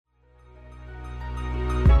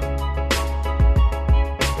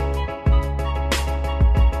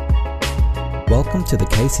Welcome to the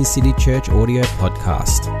Casey City Church audio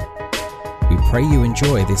podcast. We pray you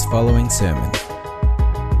enjoy this following sermon.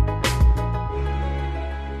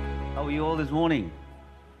 How are you all this morning?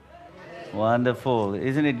 Wonderful.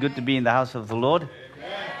 Isn't it good to be in the house of the Lord?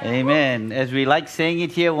 Amen. As we like saying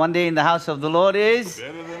it here, one day in the house of the Lord is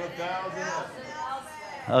better than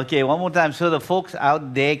 1,000. Okay, one more time so the folks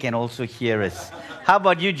out there can also hear us. How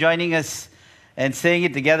about you joining us and saying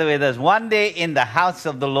it together with us? One day in the house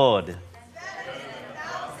of the Lord.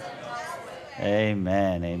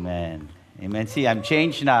 Amen, amen, amen. See, I'm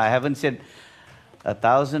changed now. I haven't said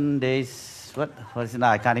 1,000 days. What is it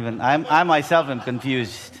now? I can't even. I myself am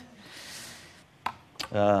confused.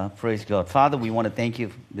 Praise God. Father, we want to thank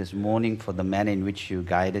you this morning for the manner in which you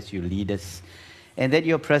guide us, you lead us, and that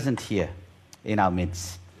you're present here in our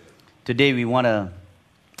midst. Today we want to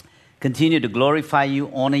continue to glorify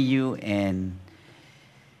you, honor you, and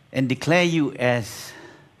declare you as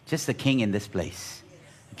just the King in this place.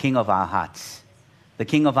 The King of our hearts, the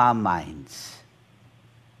King of our minds,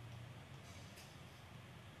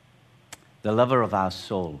 the lover of our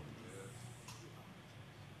soul.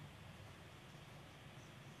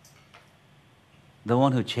 The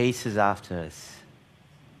one who chases after us.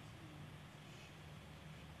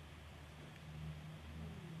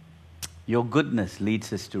 Your goodness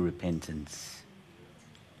leads us to repentance.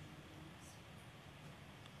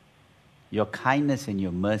 Your kindness and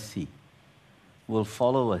your mercy will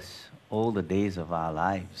follow us all the days of our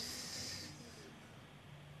lives.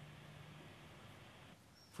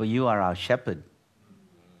 For you are our shepherd.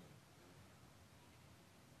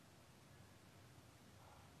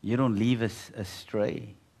 You don't leave us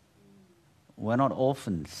astray. We're not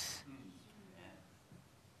orphans.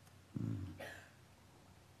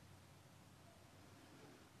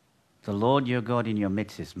 The Lord your God in your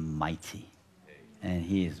midst is mighty, and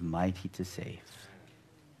He is mighty to save.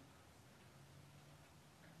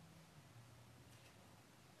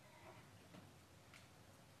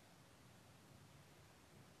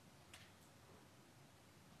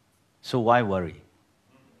 So why worry?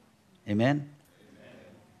 Amen?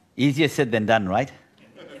 Easier said than done, right?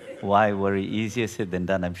 Why worry? Easier said than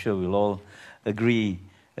done. I'm sure we'll all agree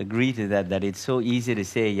to that it's so easy to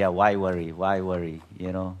say, yeah, why worry? Why worry?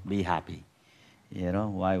 Be happy.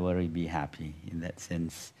 Why worry? Be happy in that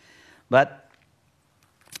sense. But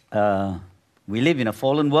we live in a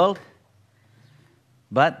fallen world,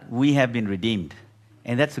 but we have been redeemed.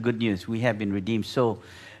 And that's the good news. We have been redeemed. So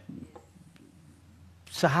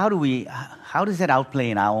how does that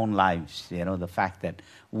outplay in our own lives? The fact that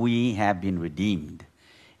we have been redeemed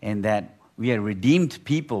and that we are redeemed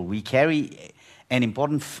people. We carry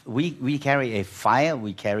we carry a fire,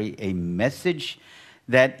 we carry a message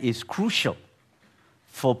that is crucial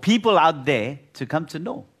for people out there to come to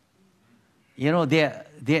know.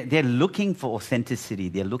 They're looking for authenticity.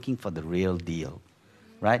 They're looking for the real deal,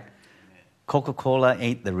 right? Coca-Cola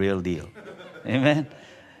ain't the real deal. Amen?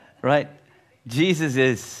 Right? Jesus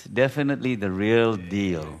is definitely the real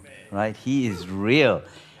deal, right? He is real.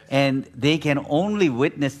 And they can only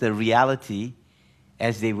witness the reality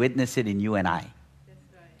as they witness it in you and I. That's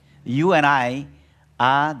right. You and I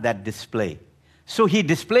are that display. So He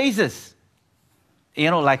displays us.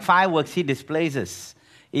 Like fireworks, He displays us.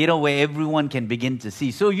 Where everyone can begin to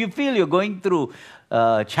see. So you feel you're going through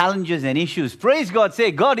challenges and issues. Praise God,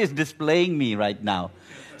 say, God is displaying me right now.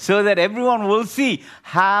 So that everyone will see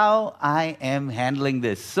how I am handling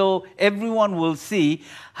this. So everyone will see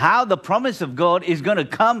how the promise of God is going to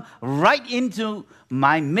come right into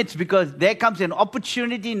my midst. Because there comes an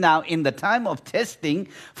opportunity now in the time of testing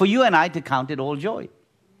for you and I to count it all joy.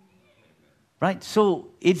 Right? So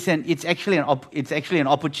it's actually an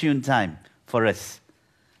opportune time for us.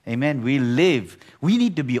 Amen. We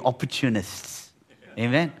need to be opportunists.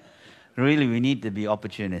 Amen. Really, we need to be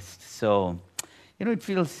opportunists. So it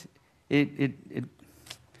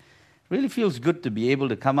really feels good to be able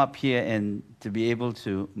to come up here and to be able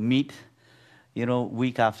to meet,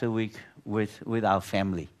 week after week with our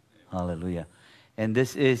family. Hallelujah. And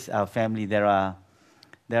this is our family. There are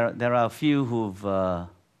a few who've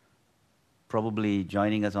probably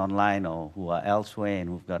joining us online or who are elsewhere and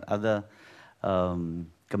who've got other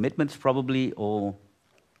commitments probably or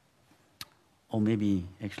maybe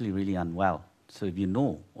actually really unwell. So if you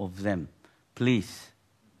know of them, please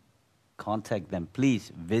contact them.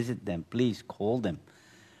 Please visit them. Please call them.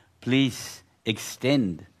 Please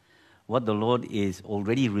extend what the Lord is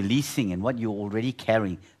already releasing and what you're already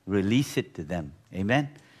carrying. Release it to them. Amen?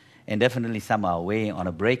 And definitely some are away on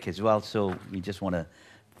a break as well. So we just want to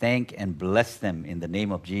thank and bless them in the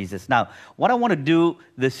name of Jesus. Now, what I want to do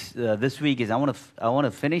this week is I want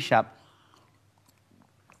to finish up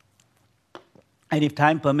And if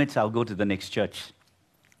time permits, I'll go to the next church,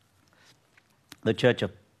 the church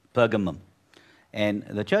of Pergamum. And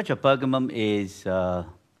the church of Pergamum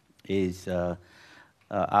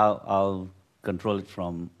I'll control it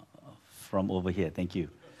from over here. Thank you.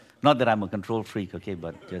 Not that I'm a control freak, okay,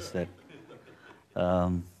 but just that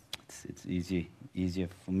it's easier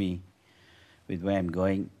for me with where I'm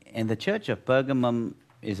going. And the church of Pergamum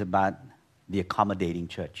is about the accommodating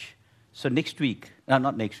church. So next week,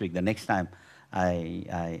 not next week, the next time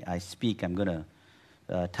I speak, I'm going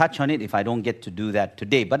to touch on it if I don't get to do that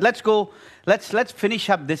today. But let's finish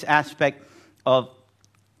up this aspect of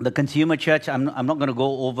the consumer church. I'm not going to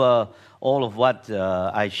go over all of what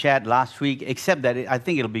I shared last week, except that I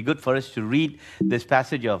think it'll be good for us to read this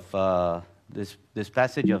passage of this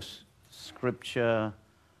passage of Scripture.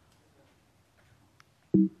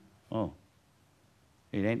 Oh,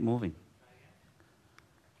 it ain't moving.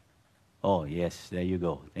 Oh, yes, there you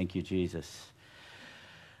go. Thank you, Jesus.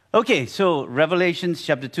 Okay, so Revelation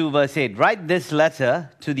chapter 2, verse 8. Write this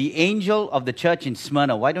letter to the angel of the church in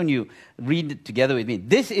Smyrna. Why don't you read it together with me?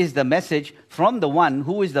 This is the message from the one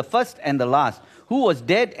who is the first and the last, who was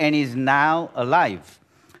dead and is now alive.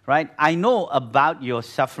 Right? I know about your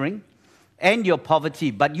suffering and your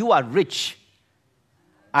poverty, but you are rich.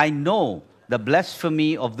 I know the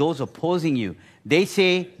blasphemy of those opposing you. They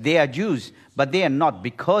say they are Jews, but they are not,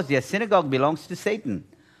 because their synagogue belongs to Satan.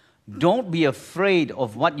 Don't be afraid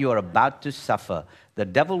of what you are about to suffer. The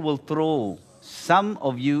devil will throw some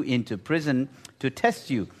of you into prison to test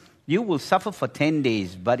you. You will suffer for 10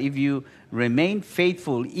 days, but if you remain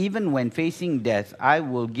faithful, even when facing death, I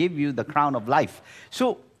will give you the crown of life.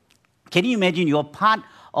 So, can you imagine you're part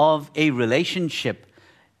of a relationship?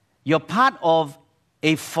 You're part of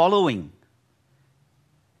a following.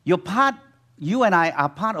 You and I are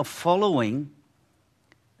part of following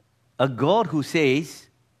a God who says,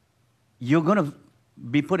 you're going to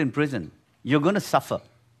be put in prison. You're going to suffer.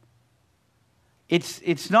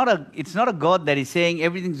 It's not a God that is saying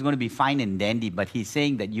everything's going to be fine and dandy, but He's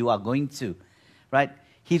saying that you are going to, right?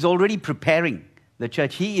 He's already preparing the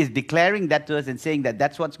church. He is declaring that to us and saying that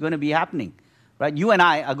that's what's going to be happening, right? You and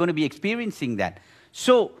I are going to be experiencing that.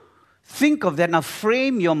 So think of that. Now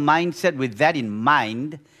frame your mindset with that in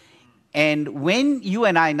mind. And when you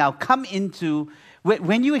and I now come into,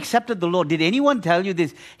 when you accepted the Lord, did anyone tell you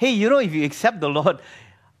this? Hey, if you accept the Lord,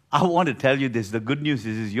 I want to tell you this. The good news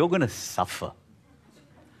is you're going to suffer.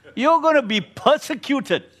 You're going to be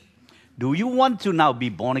persecuted. Do you want to now be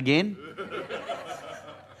born again?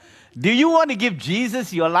 Do you want to give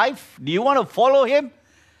Jesus your life? Do you want to follow Him?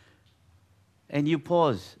 And you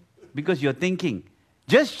pause because you're thinking,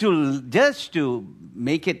 just to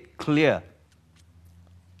make it clear,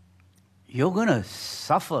 you're going to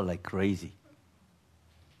suffer like crazy.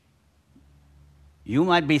 You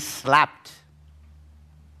might be slapped.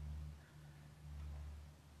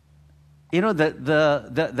 There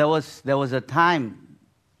was a time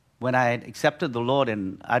when I had accepted the Lord,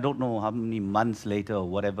 and I don't know how many months later or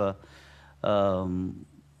whatever,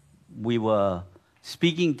 we were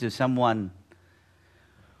speaking to someone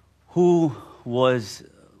who was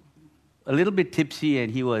a little bit tipsy, and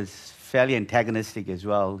he was fairly antagonistic as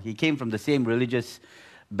well. He came from the same religious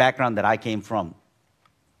background that I came from.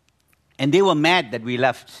 And they were mad that we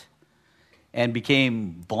left and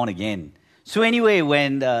became born again. So anyway,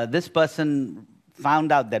 when this person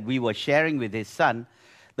found out that we were sharing with his son,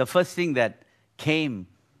 the first thing that came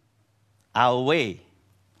our way,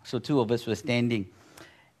 so two of us were standing,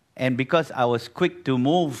 and because I was quick to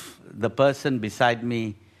move, the person beside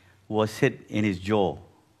me was hit in his jaw.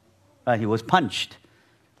 He was punched.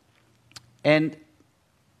 And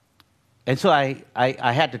so I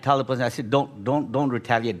had to tell the person, I said, don't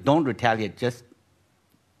retaliate, just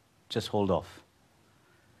hold off.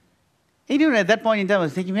 And at that point in time, I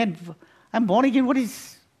was thinking, man, I'm born again,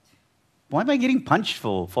 why am I getting punched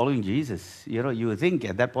for following Jesus? You would think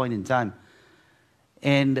at that point in time.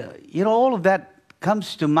 And, all of that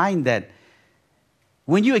comes to mind that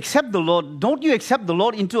when you accept the Lord, don't you accept the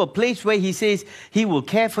Lord into a place where He says He will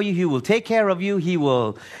care for you, He will take care of you, He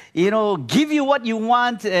will, give you what you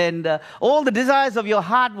want, and all the desires of your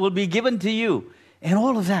heart will be given to you, and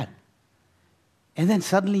all of that. And then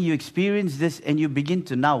suddenly you experience this and you begin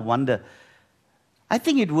to now wonder, I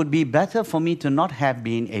think it would be better for me to not have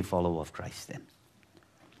been a follower of Christ then.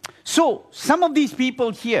 So some of these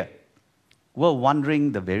people here were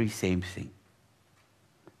wondering the very same thing.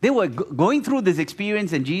 They were going through this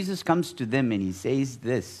experience, and Jesus comes to them and He says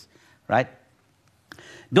this, right?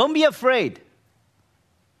 Don't be afraid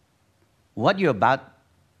what you're about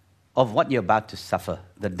to suffer.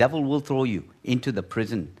 The devil will throw you into the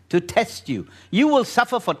prison to test you. You will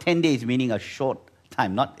suffer for 10 days, meaning a short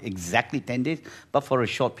time. Not exactly 10 days, but for a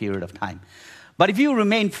short period of time. But if you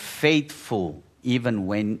remain faithful, even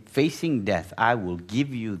when facing death, I will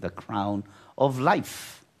give you the crown of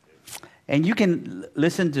life. And you can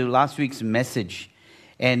listen to last week's message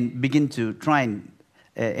and begin to try and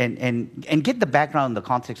get the background, the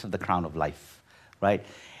context of the crown of life, right?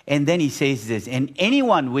 And then he says this, and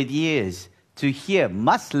anyone with ears to hear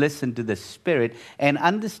must listen to the Spirit and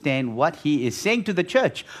understand what he is saying to the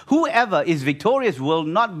church. Whoever is victorious will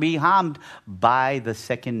not be harmed by the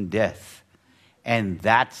second death. And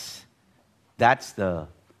that's the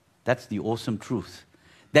awesome truth.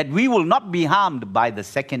 That we will not be harmed by the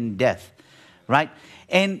second death, right?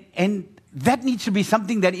 And that needs to be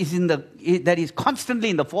something that is constantly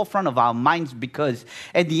in the forefront of our minds, because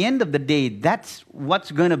at the end of the day, that's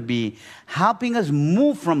what's going to be helping us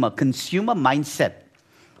move from a consumer mindset,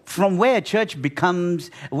 from where a church becomes,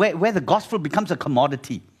 where the gospel becomes a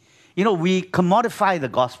commodity. You know, we commodify the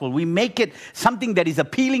gospel. We make it something that is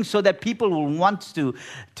appealing so that people will want to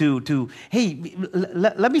hey,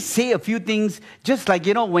 let me say a few things. Just like,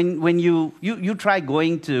 you know, when you try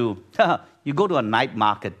going to, you go to a night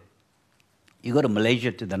market. You go to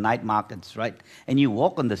Malaysia to the night markets, right? And you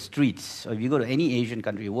walk on the streets. Or if you go to any Asian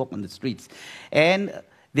country, you walk on the streets. And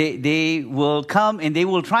they will come and they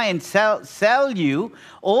will try and sell you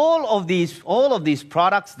all of these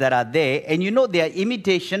products that are there. And you know they are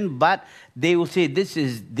imitation, but they will say this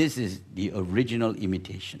is the original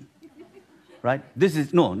imitation. Right? This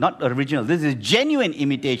is, no, not original. This is genuine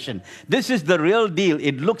imitation. This is the real deal.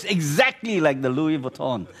 It looks exactly like the Louis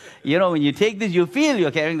Vuitton. You know, when you take this, you feel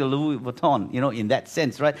you're carrying the Louis Vuitton, you know, in that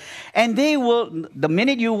sense, right? And they will, the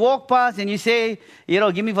minute you walk past and you say, you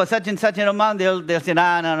know, give me for such and such an amount, they'll say, no.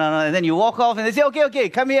 And then you walk off and they say, okay,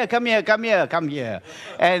 come here.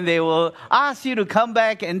 And they will ask you to come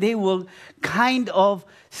back, and they will kind of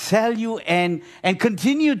sell you and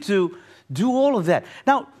continue to do all of that.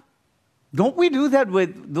 Now, don't we do that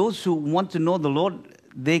with those who want to know the Lord?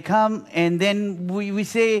 They come and then we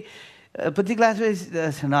say, particular ways,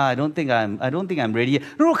 no, I don't think I'm ready yet.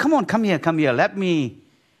 No, come on, come here, let me,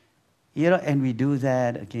 you know, and we do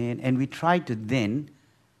that again, and we try to then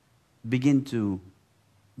begin to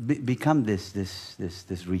become this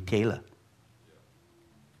retailer.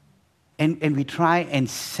 And we try and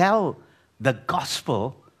sell the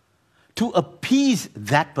gospel to appease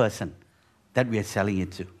that person that we are selling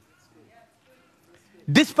it to.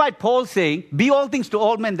 Despite Paul saying, be all things to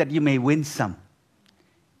all men that you may win some.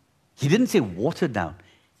 He didn't say water down.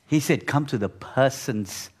 He said, come to the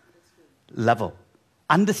person's level.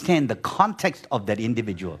 Understand the context of that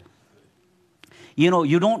individual. You know,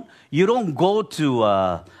 you don't go to,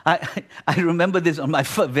 I remember this on my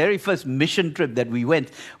very first mission trip that we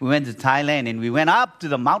went. We went to Thailand, and we went up to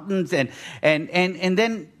the mountains, and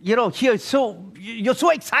then, you know, here, so you're so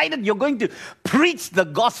excited, you're going to preach the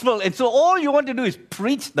gospel, and so all you want to do is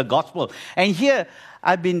preach the gospel. And here,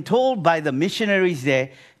 I've been told by the missionaries there,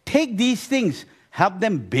 take these things, help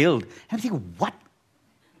them build. And I think, what?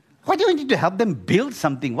 Why do I need to help them build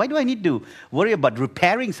something? Why do I need to worry about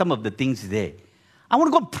repairing some of the things there? I want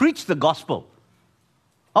to go preach the gospel.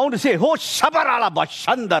 I want to say, "Ho shabarala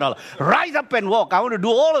bashandarala," rise up and walk. I want to do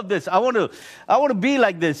all of this. I want to be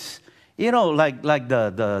like this, you know, like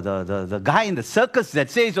the guy in the circus that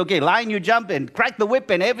says, "Okay, lion, you jump and crack the whip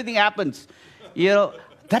and everything happens." You know,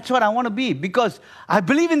 that's what I want to be, because I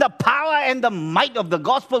believe in the power and the might of the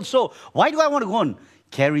gospel. So why do I want to go and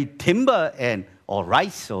carry timber or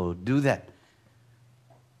rice or do that?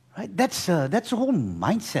 Right? That's the whole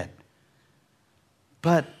mindset.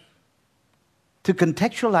 But to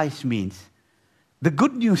contextualize means the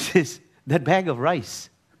good news is that bag of rice.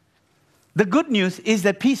 The good news is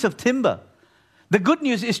that piece of timber. The good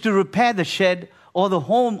news is to repair the shed or the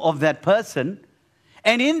home of that person.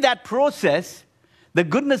 And in that process, the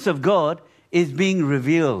goodness of God is being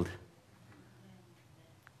revealed.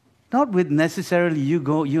 Not with necessarily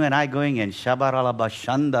you and I going and shabaralaba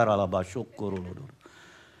shandaralaba shokurulu.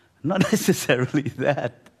 Not necessarily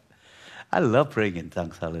that. I love praying in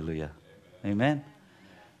tongues. Hallelujah. Amen.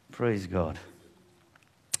 Praise God.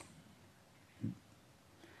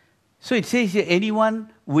 So it says here, anyone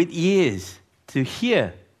with ears to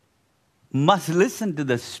hear must listen to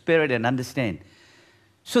the Spirit and understand.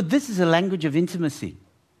 So this is a language of intimacy.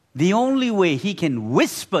 The only way He can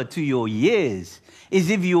whisper to your ears is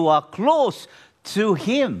if you are close to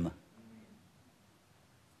Him.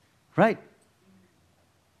 Right?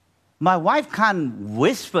 My wife can't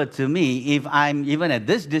whisper to me if I'm even at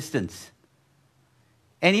this distance.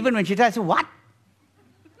 And even when she tries, I say, what?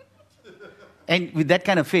 And with that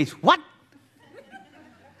kind of face, what?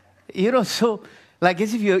 You know, so like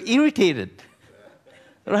as if you're irritated.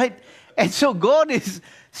 right? And so God is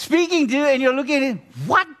speaking to you and you're looking at him,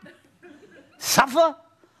 what? Suffer?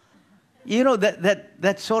 You know,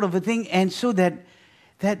 that sort of a thing. And so that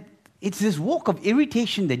it's this walk of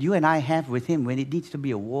irritation that you and I have with him when it needs to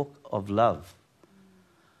be a walk of love.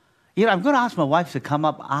 You know, I'm going to ask my wife to come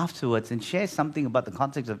up afterwards and share something about the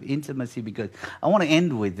context of intimacy because I want to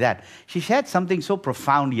end with that. She shared something so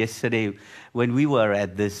profound yesterday when we were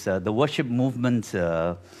at this, the worship movement,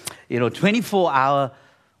 24-hour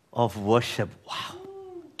of worship. Wow.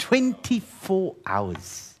 24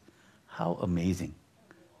 hours. How amazing.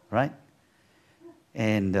 Right?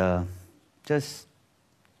 And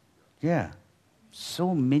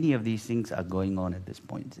so many of these things are going on at this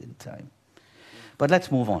point in time. But let's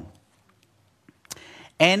move on.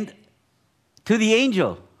 And to the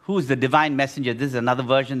angel, who is the divine messenger, this is another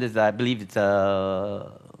version, I believe it's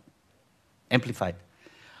amplified,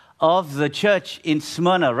 of the church in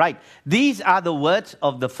Smyrna, right? These are the words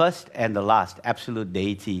of the first and the last, absolute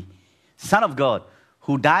deity, Son of God,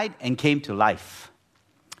 who died and came to life.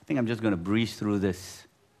 I think I'm just going to breeze through this.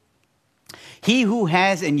 He who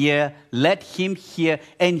has an ear, let him hear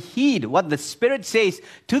and heed what the Spirit says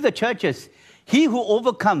to the churches. He who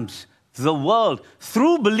overcomes the world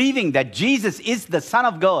through believing that Jesus is the Son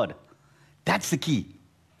of God. That's the key.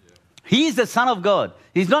 Yeah. He is the Son of God.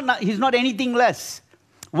 He's not anything less.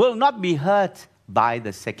 Will not be hurt by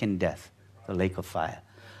the second death, the lake of fire.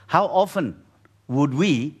 How often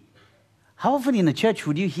in a church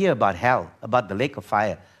would you hear about hell, about the lake of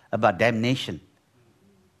fire, about damnation?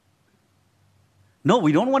 No,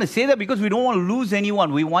 we don't want to say that because we don't want to lose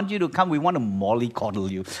anyone. We want you to come. We want to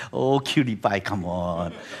mollycoddle you. Oh, cutie pie, come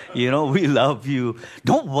on. We love you.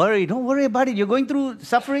 Don't worry about it. You're going through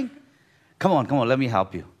suffering? Come on, let me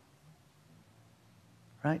help you.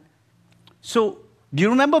 Right? So, do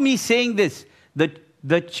you remember me saying this? The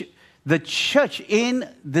church, in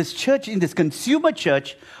this consumer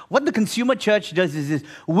church, what the consumer church does is this.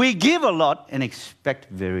 We give a lot and expect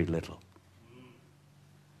very little.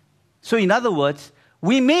 So in other words,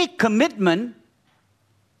 we make commitment,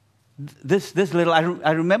 this little, I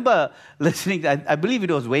remember listening, I believe it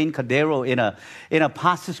was Wayne Cordero in a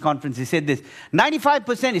pastor's conference, he said this,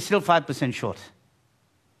 95% is still 5% short.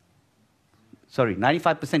 Sorry,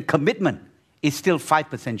 95% commitment is still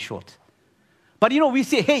 5% short. But we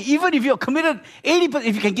say, hey, even if you're committed 80%,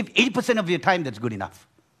 if you can give 80% of your time, that's good enough.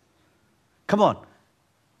 Come on.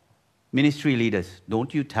 Ministry leaders,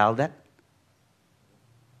 don't you tell that?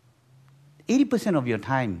 80% of your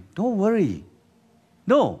time, don't worry.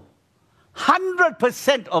 No,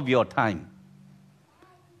 100% of your time.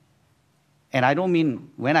 And I don't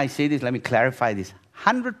mean, when I say this, let me clarify this.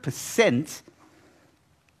 100%,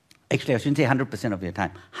 actually I shouldn't say 100% of your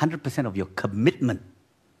time, 100% of your commitment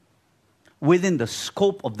within the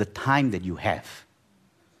scope of the time that you have.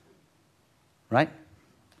 Right?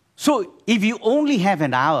 So if you only have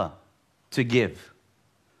an hour to give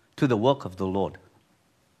to the work of the Lord,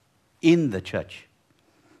 in the church.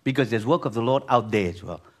 Because there's work of the Lord out there as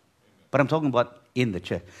well. But I'm talking about in the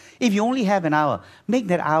church. If you only have an hour, make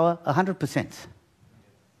that hour 100%.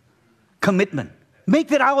 Commitment. Make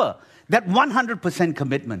that hour, that 100%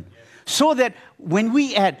 commitment. So that when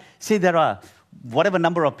we add, say there are whatever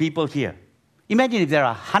number of people here. Imagine if there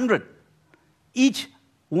are 100, each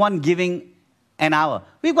one giving an hour.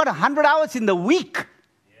 We've got 100 hours in the week. Yes.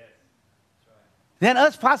 That's right. Then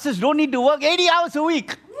us pastors don't need to work 80 hours a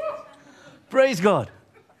week. Praise God.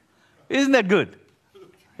 Isn't that good?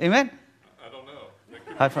 Amen? I don't know.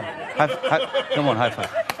 High five. Come on, high five.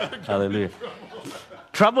 Hallelujah.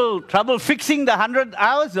 Trouble fixing the 100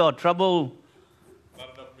 hours or trouble?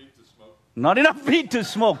 Not enough meat to smoke. Not enough meat to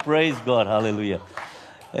smoke. Praise God. Hallelujah.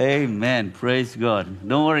 Amen. Praise God.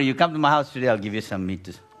 Don't worry. You come to my house today, I'll give you some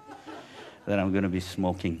meat that I'm going to be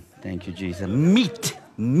smoking. Thank you, Jesus. Meat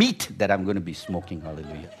that I'm going to be smoking.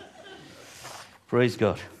 Hallelujah. Praise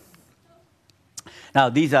God. Now,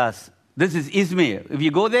 this is Izmir. If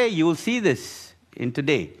you go there, you will see this in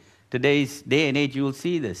today's day and age, you will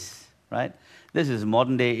see this, right? This is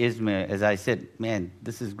modern day Izmir. As I said, man,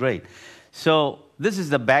 this is great. So this is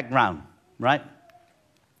the background, right?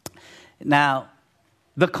 Now,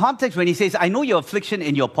 the context when he says, I know your affliction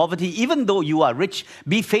and your poverty, even though you are rich,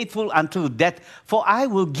 be faithful until death, for I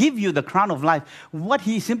will give you the crown of life. What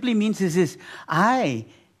he simply means is this, I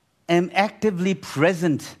am actively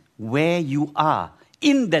present where you are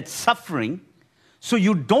in that suffering, so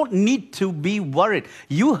you don't need to be worried.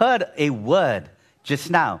 You heard a word just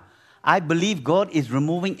now. I believe God is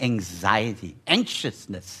removing anxiety,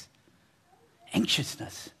 anxiousness.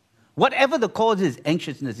 Whatever the cause is,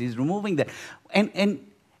 anxiousness, He's removing that. And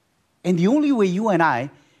the only way you and I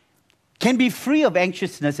can be free of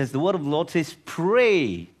anxiousness, as the word of the Lord says,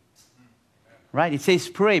 pray. Right? It says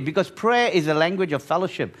pray, because prayer is a language of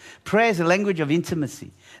fellowship. Prayer is a language of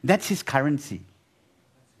intimacy. That's his currency.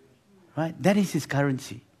 Right? That is his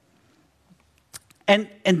currency. And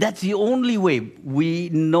that's the only way we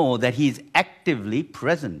know that he is actively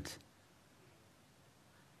present.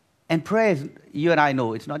 And prayer, you and I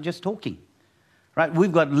know, it's not just talking. Right?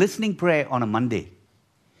 We've got listening prayer on a Monday,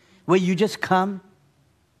 where you just come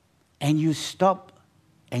and you stop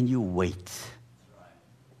and you wait.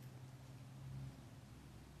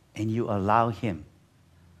 And you allow him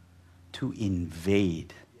to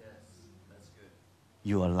invade.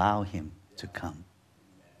 You allow him to come.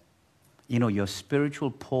 You know, your spiritual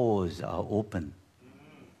pores are open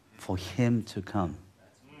for him to come.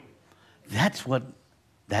 That's what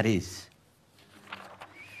that is.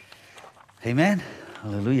 Amen?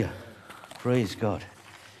 Hallelujah. Praise God.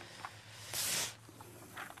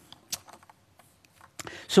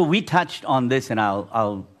 So we touched on this, and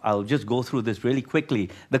I'll just go through this really quickly.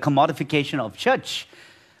 The commodification of church.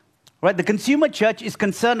 Right? The consumer church is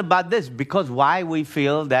concerned about this because why we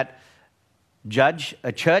feel that judge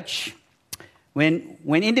a church. When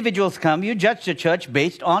individuals come, you judge the church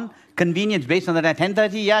based on convenience, based on that at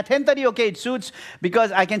 10:30. Yeah, 10:30, okay, it suits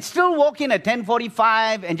because I can still walk in at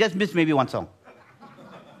 10:45 and just miss maybe one song.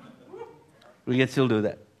 We can still do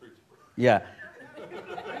that. Yeah.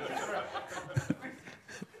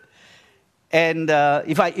 And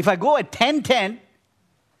if I go at 10:10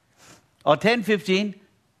 or 10:15,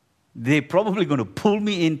 they're probably going to pull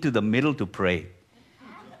me into the middle to pray.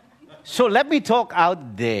 So let me talk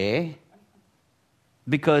out there,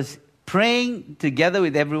 because praying together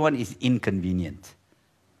with everyone is inconvenient.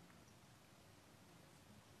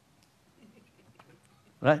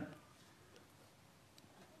 Right?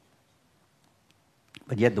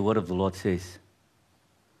 But yet the word of the Lord says,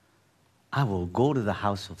 I will go to the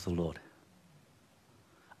house of the Lord.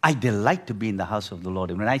 I delight to be in the house of the Lord.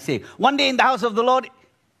 And when I say, one day in the house of the Lord,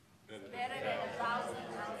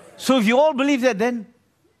 so if you all believe that, then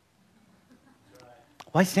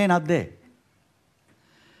why stand out there?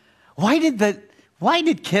 Why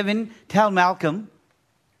did Kevin tell Malcolm,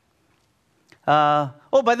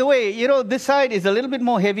 oh, by the way, you know, this side is a little bit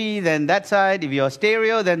more heavy than that side. If you're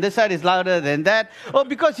stereo, then this side is louder than that. Oh,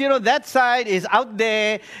 because, you know, that side is out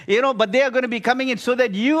there, you know, but they are going to be coming in so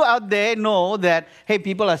that you out there know that, hey,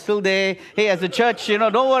 people are still there. Hey, as a church, you know,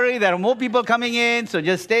 don't worry, there are more people coming in, so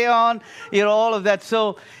just stay on, you know, all of that.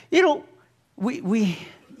 So, you know,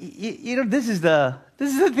 you know, this is the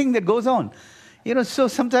thing that goes on. You know, so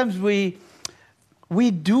sometimes we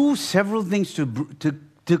do several things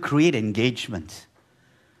to create engagement,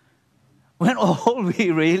 when all we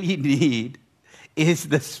really need is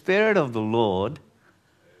the Spirit of the Lord.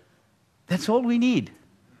 That's all we need.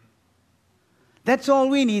 That's all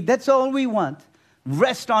we need. That's all we want.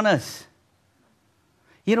 Rest on us.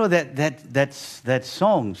 You know, that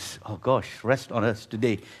songs, oh gosh, Rest on Us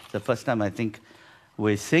today. It's the first time I think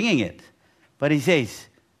we're singing it. But he says,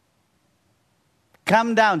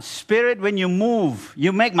 come down, Spirit, when you move.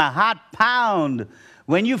 You make my heart pound.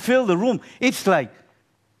 When you fill the room, it's like,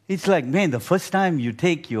 man, the first time you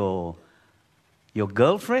take your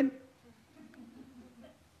girlfriend,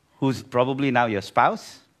 who's probably now your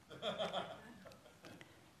spouse,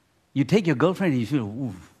 you take your girlfriend and you feel,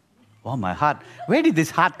 ooh, oh, my heart. Where did this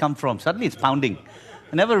heart come from? Suddenly it's pounding.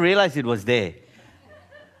 I never realized it was there.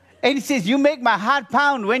 And he says, you make my heart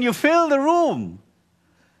pound when you fill the room.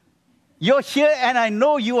 You're here and I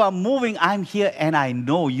know you are moving. I'm here and I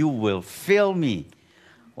know you will fill me.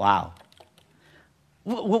 Wow.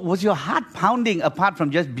 Was your heart pounding apart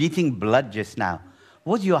from just beating blood just now?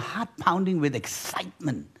 Was your heart pounding with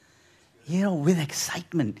excitement? You know, with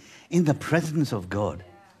excitement in the presence of God.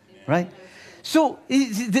 Right? So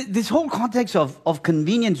this whole context of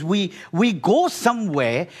convenience, we go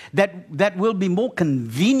somewhere that will be more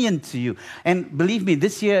convenient to you. And believe me,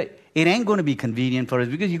 this year, it ain't going to be convenient for us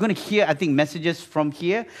because you're going to hear, I think, messages from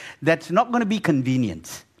here that's not going to be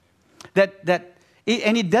convenient. And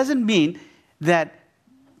it doesn't mean that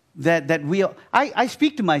we are... I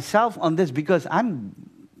speak to myself on this because I'm,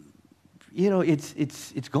 you know,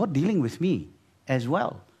 it's God dealing with me as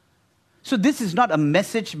well. So this is not a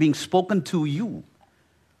message being spoken to you.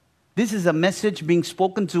 This is a message being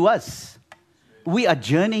spoken to us. We are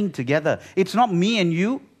journeying together. It's not me and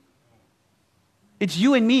you. It's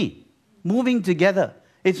you and me moving together.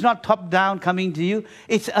 It's not top down coming to you.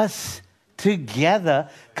 It's us together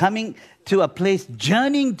coming to a place,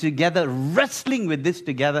 journeying together, wrestling with this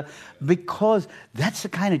together, because that's the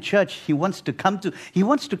kind of church he wants to come to. He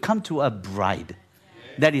wants to come to a bride.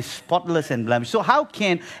 that is spotless and blemished. So how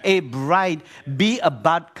can a bride be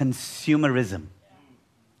about consumerism?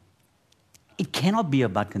 It cannot be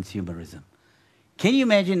about consumerism. Can you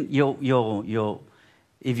imagine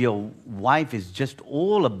if your wife is just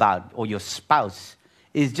all about, or your spouse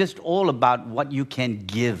is just all about what you can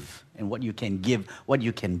give and what you can give, what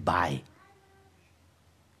you can buy?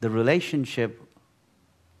 The relationship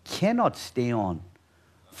cannot stay on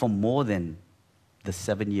for more than the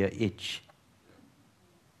 7-year itch.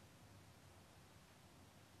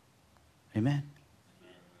 Amen?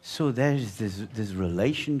 So there's this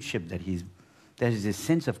relationship there's this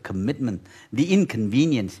sense of commitment, the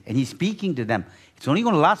inconvenience, and he's speaking to them. It's only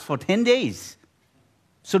going to last for 10 days.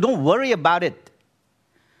 So don't worry about it.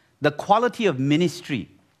 The quality of ministry.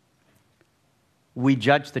 We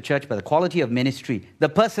judge the church by the quality of ministry. The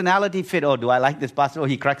personality fit. Oh, do I like this pastor? Oh,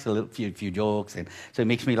 he cracks a few jokes, and so it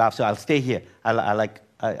makes me laugh. So I'll stay here. I like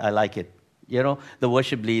it. You know, the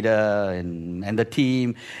worship leader and the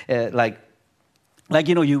team. We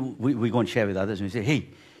go and share with others, and we say, hey,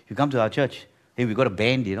 you come to our church. Hey, we got a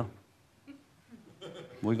band, you know.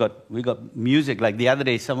 We got music. Like the other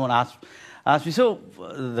day, someone asked me, so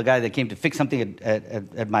the guy that came to fix something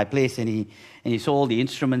at my place, and he saw all the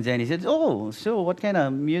instruments, and he said, oh, so what kind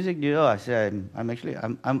of music do you know? I said, I'm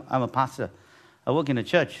a pastor. I work in a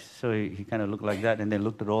church. So he kind of looked like that, and then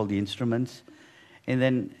looked at all the instruments, and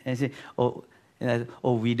then I said,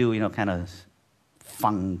 we do, you know, kind of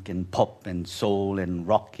funk and pop and soul and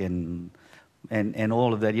rock and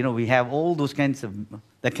all of that. You know, we have all those kinds of,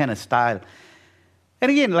 that kind of style. And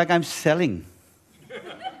again, like I'm selling.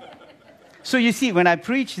 So you see, when I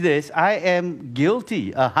preach this, I am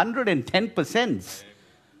guilty 110%,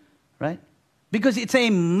 right? Because it's a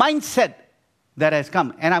mindset that has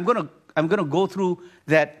come, and I'm going to go through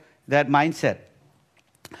that mindset.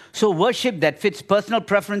 So worship that fits personal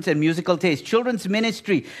preference and musical taste, children's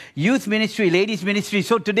ministry, youth ministry, ladies ministry.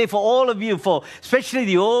 So today, for all of you, for especially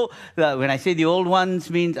the old, when I say the old ones,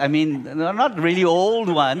 I mean not really old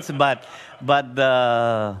ones, but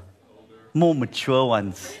the more mature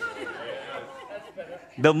ones.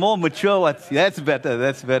 The more mature ones, that's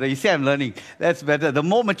better. You see, I'm learning. That's better. The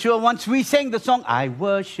more mature ones, we sang the song, I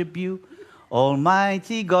worship you,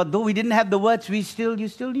 Almighty God. Though we didn't have the words, you still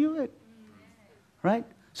knew it. Right?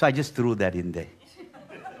 So I just threw that in there.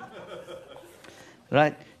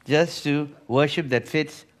 Right? Just to worship that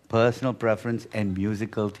fits personal preference and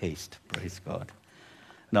musical taste. Praise God.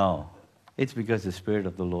 No, it's because the Spirit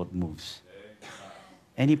of the Lord moves.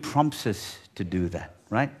 And He prompts us to do that.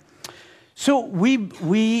 Right? So we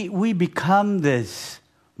become this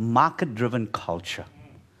market-driven culture,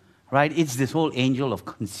 right? It's this whole angel of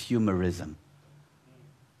consumerism.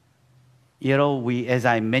 You know, as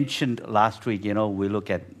I mentioned last week, you know, we look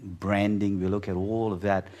at branding, we look at all of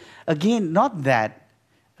that. Again, not that,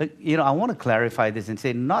 you know, I want to clarify this and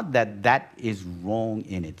say not that is wrong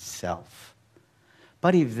in itself.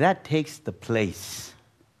 But if that takes the place,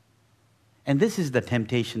 and this is the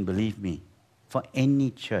temptation, believe me, for any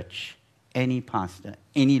church, any pastor,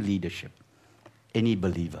 any leadership, any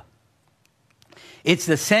believer. It's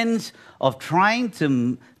the sense of trying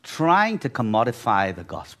to commodify the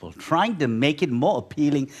gospel, trying to make it more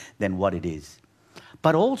appealing than what it is.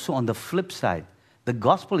 But also on the flip side, the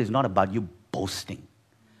gospel is not about you boasting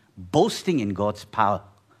in God's power.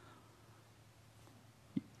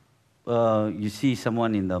 You see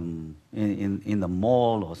someone in the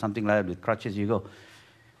mall or something like that with crutches, you go,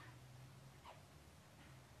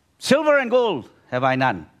 silver and gold have I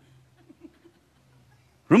none.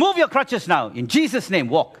 Remove your crutches now. In Jesus' name,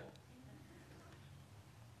 walk.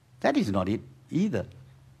 That is not it either.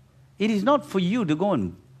 It is not for you to go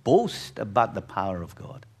and boast about the power of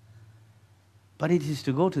God. But it is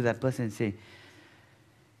to go to that person and say,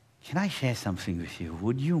 can I share something with you?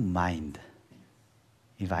 Would you mind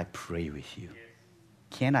if I pray with you?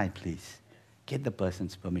 Can I please get the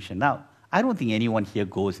person's permission? Now, I don't think anyone here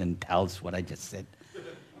goes and tells what I just said.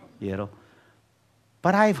 You know,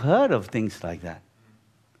 but I've heard of things like that.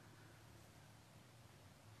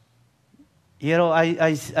 You know,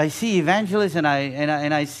 I see evangelists and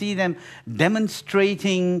I see them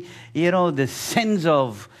demonstrating, you know, the sense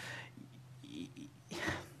of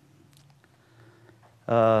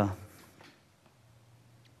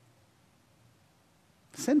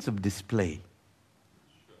display,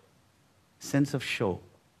 sense of show.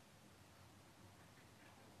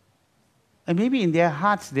 And maybe in their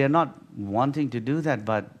hearts they're not wanting to do that,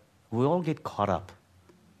 but we all get caught up.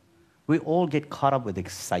 We all get caught up with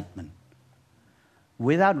excitement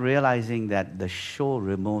without realizing that the show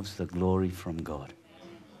removes the glory from God.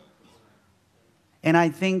 And I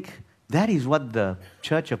think That is what the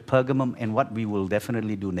church of Pergamum and what we will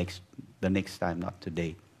definitely do the next time, not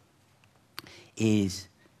today, is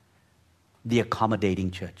the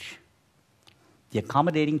accommodating church. The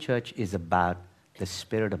accommodating church is about the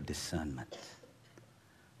spirit of discernment.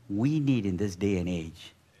 We need in this day and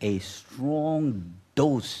age a strong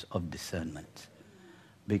dose of discernment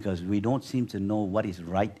because we don't seem to know what is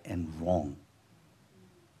right and wrong.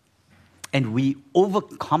 And we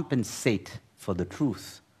overcompensate for the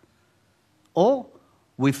truth. Or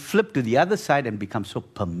we flip to the other side and become so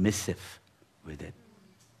permissive with it.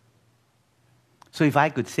 So if I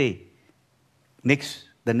could say,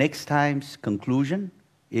 the next time's conclusion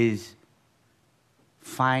is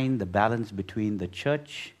find the balance between the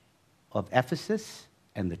church of Ephesus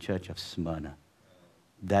and the church of Smyrna.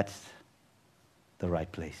 That's the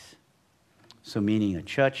right place. So meaning a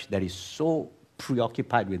church that is so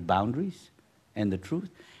preoccupied with boundaries and the truth,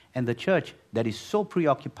 and the church that is so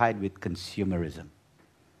preoccupied with consumerism.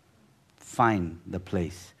 Find the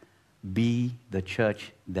place. Be the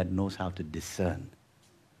church that knows how to discern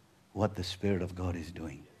what the Spirit of God is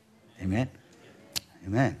doing. Amen?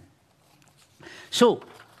 Amen. So,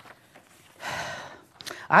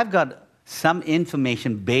 I've got some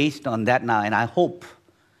information based on that now, and I hope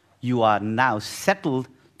you are now settled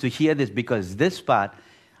to hear this because this part,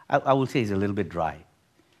 I will say, is a little bit dry.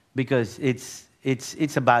 Because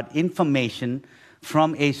it's about information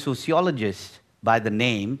from a sociologist by the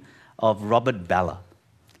name of Robert Balla.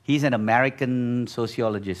 He's an American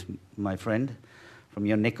sociologist, my friend, from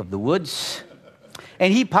your neck of the woods.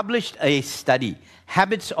 And he published a study,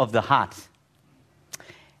 Habits of the Heart,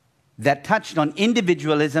 that touched on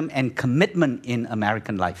individualism and commitment in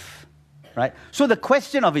American life. Right? So the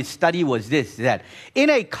question of his study was this, that in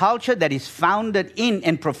a culture that is founded in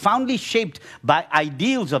and profoundly shaped by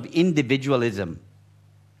ideals of individualism,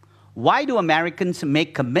 why do Americans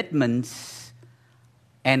make commitments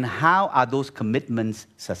and how are those commitments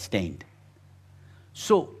sustained?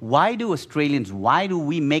 So why do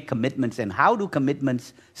we make commitments and how do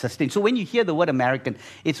commitments sustain? So when you hear the word American,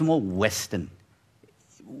 it's more Western.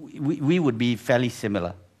 We would be fairly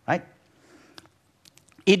similar, right?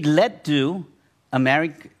 It led to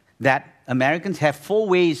that Americans have 4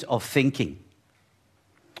 ways of thinking.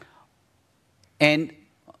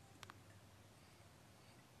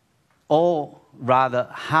 Or rather,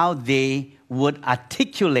 how they would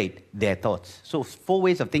articulate their thoughts. So 4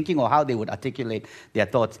 ways of thinking or how they would articulate their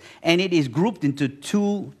thoughts. And it is grouped into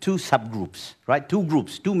two subgroups, right?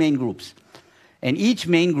 2 main groups. And each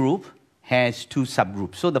main group has 2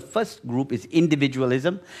 subgroups. So the first group is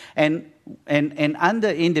individualism. And under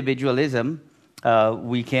individualism,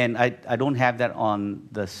 I don't have that on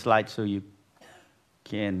the slide, so you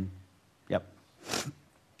can, yep.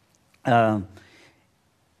 And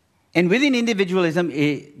within individualism,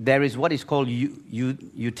 there is what is called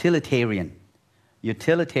utilitarian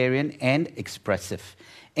and expressive.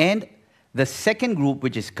 And the second group,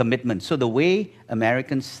 which is commitment. So the way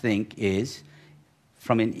Americans think is,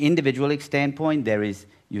 from an individualistic standpoint, there is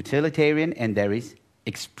utilitarian and there is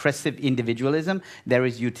expressive individualism. There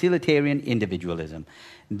is utilitarian individualism.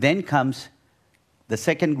 Then comes the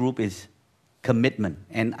second group is commitment.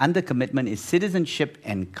 And under commitment is citizenship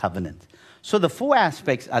and covenant. So the 4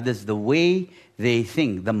 aspects are this, the way they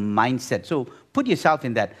think, the mindset. So put yourself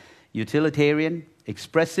in that utilitarian,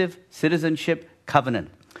 expressive, citizenship, covenant.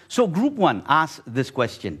 So group 1 asks this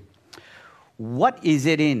question. What is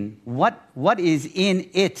in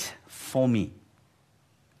it for me?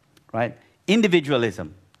 Right?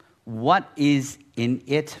 Individualism. What is in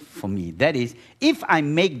it for me? That is, if I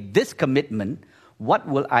make this commitment, what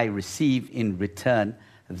will I receive in return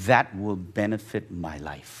that will benefit my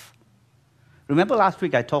life? Remember last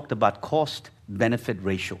week I talked about cost-benefit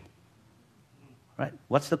ratio. Right?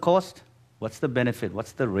 What's the cost? What's the benefit?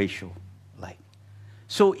 What's the ratio like?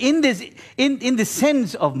 So in this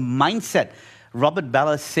sense of mindset, Robert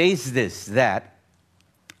Balla says this, that,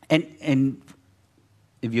 and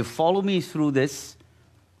if you follow me through this,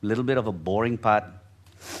 little bit of a boring part,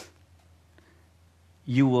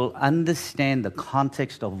 you will understand the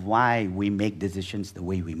context of why we make decisions the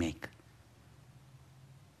way we make.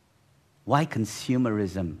 Why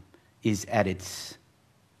consumerism is at its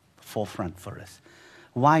forefront for us.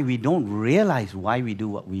 Why we don't realize why we do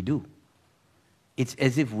what we do. It's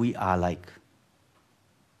as if we are like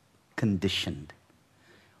conditioned.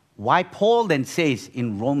 Why Paul then says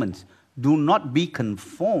in Romans, do not be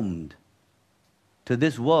conformed to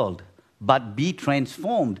this world, but be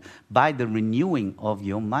transformed by the renewing of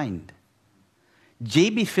your mind.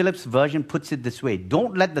 J.B. Phillips' version puts it this way,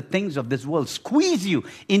 don't let the things of this world squeeze you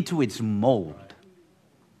into its mold.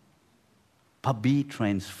 but be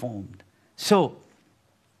transformed. So,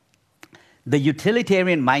 the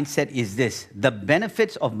utilitarian mindset is this: the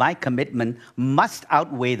benefits of my commitment must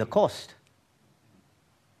outweigh the cost.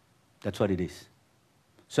 That's what it is.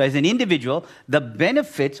 So as an individual, the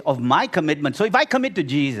benefits of my commitment, so if I commit to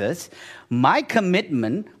Jesus, my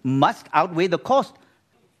commitment must outweigh the cost.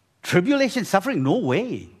 Tribulation, suffering, no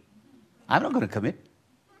way. I'm not going to commit.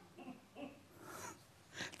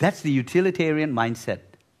 That's the utilitarian mindset,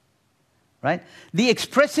 right? The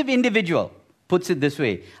expressive individual puts it this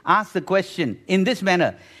way. Ask the question in this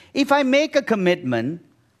manner: if I make a commitment,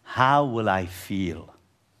 how will I feel?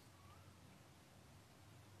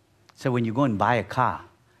 So when you go and buy a car,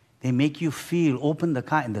 they make you feel, open the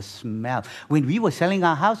car and the smell. When we were selling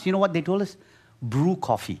our house, you know what they told us? Brew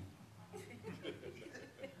coffee.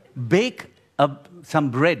 Bake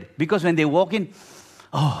some bread. Because when they walk in,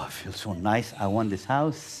 oh, it feels so nice. I want this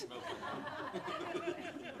house.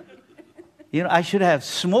 You know, I should have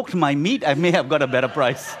smoked my meat. I may have got a better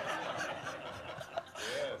price.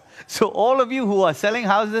 So all of you who are selling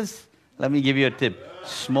houses, let me give you a tip.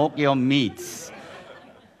 Smoke your meats.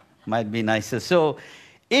 Might be nicer. So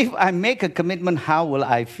if I make a commitment, how will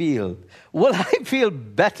I feel? Will I feel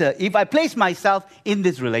better if I place myself in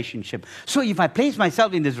this relationship? So if I place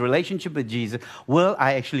myself in this relationship with Jesus, will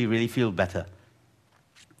I actually really feel better?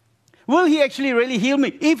 Will He actually really heal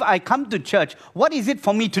me? If I come to church, what is it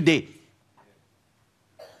for me today?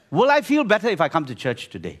 Will I feel better if I come to church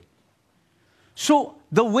today? So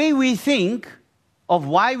the way we think of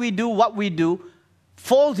why we do what we do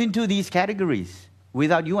falls into these categories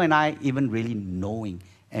without you and I even really knowing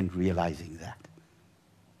and realizing that.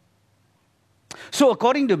 So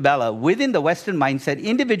according to Bella, within the Western mindset,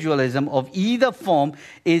 individualism of either form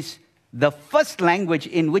is the first language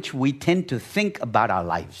in which we tend to think about our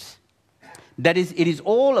lives. That is, it is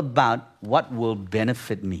all about what will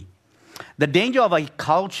benefit me. The danger of a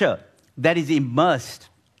culture that is immersed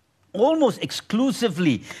almost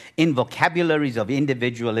exclusively in vocabularies of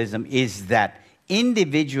individualism is that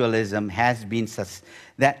individualism has been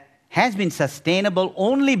sustainable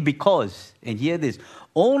only because, and hear this,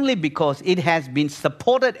 only because it has been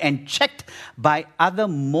supported and checked by other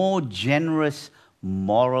more generous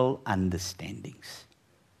moral understandings.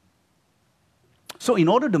 So in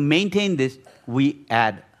order to maintain this, we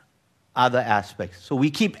add other aspects. So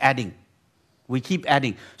we keep adding. We keep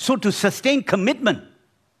adding. So to sustain commitment,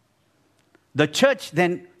 the church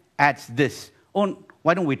then adds this. Oh,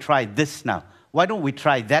 why don't we try this now? Why don't we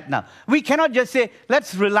try that now? We cannot just say,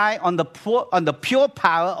 let's rely on the pure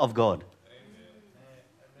power of God.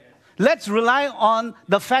 Let's rely on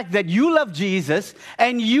the fact that you love Jesus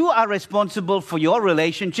and you are responsible for your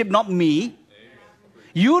relationship, not me.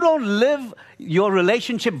 You don't live your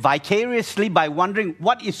relationship vicariously by wondering,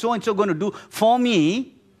 what is so-and-so going to do for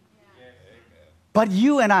me? But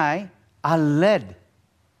you and I are led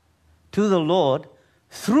to the Lord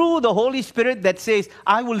through the Holy Spirit that says,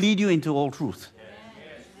 I will lead you into all truth.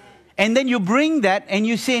 And then you bring that and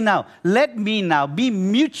you say, now, let me now be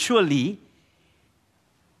mutually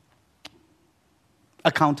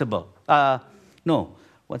accountable.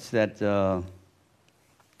 What's that?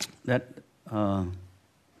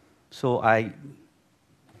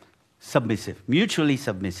 Submissive, mutually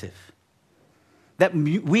submissive. That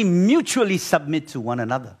we mutually submit to one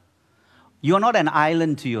another. You're not an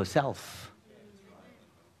island to yourself.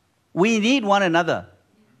 We need one another,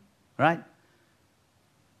 right?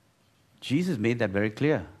 Jesus made that very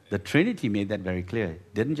clear. The Trinity made that very clear.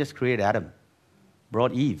 Didn't just create Adam,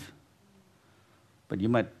 brought Eve. But you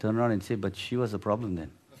might turn around and say, but she was the problem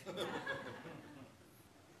then.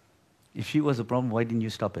 If she was a problem, why didn't you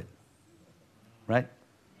stop it? Right?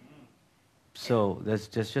 So there's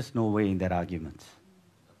just no way in that argument.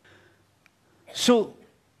 So,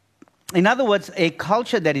 in other words, a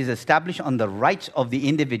culture that is established on the rights of the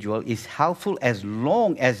individual is helpful as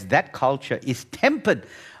long as that culture is tempered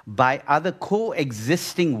by other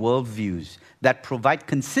coexisting worldviews that provide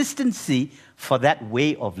consistency for that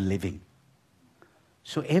way of living.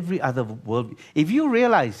 So every other world, if you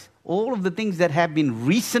realize all of the things that have been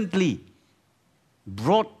recently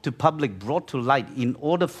brought to public, brought to light, in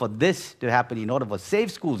order for this to happen, in order for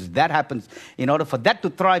safe schools, that happens, in order for that to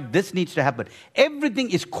thrive, this needs to happen.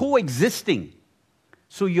 Everything is coexisting.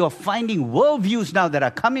 So you're finding worldviews now that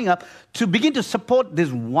are coming up to begin to support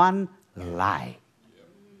this one lie.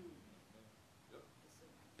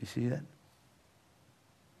 You see that?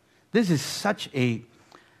 This is such a...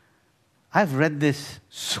 I've read this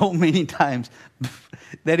so many times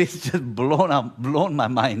that it's just blown my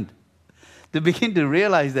mind. To begin to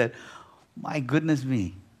realize that, my goodness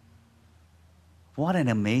me, what an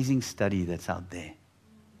amazing study that's out there.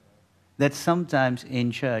 that sometimes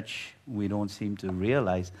in church we don't seem to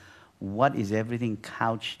realize what is everything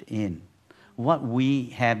couched in, what we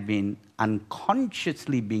have been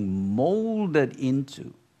unconsciously being molded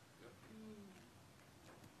into.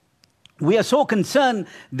 We are so concerned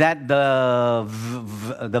that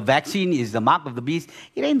the vaccine is the mark of the beast.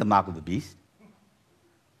 It ain't the mark of the beast.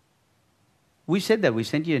 We said that. We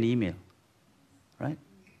sent you an email, right?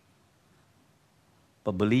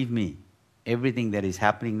 But believe me, everything that is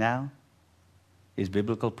happening now is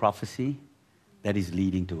biblical prophecy that is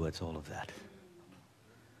leading towards all of that.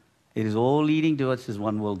 It is all leading towards this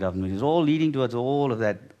one world government. It is all leading towards all of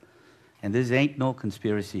that. And this ain't no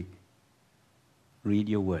conspiracy. Read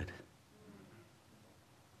your word.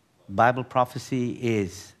 Bible prophecy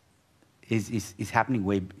is happening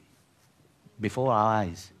way before our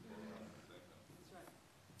eyes.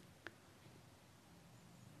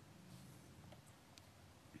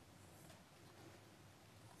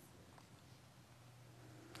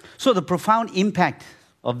 So the profound impact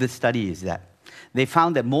of this study is that they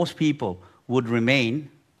found that most people would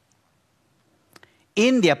remain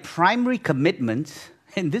in their primary commitments,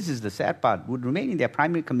 and this is the sad part, would remain in their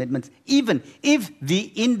primary commitments even if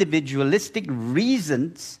the individualistic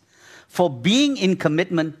reasons for being in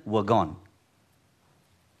commitment were gone.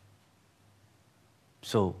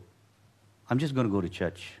 So, I'm just going to go to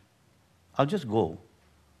church. I'll just go.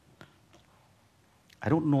 I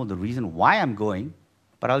don't know the reason why I'm going,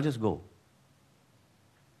 but I'll just go.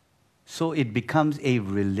 So it becomes a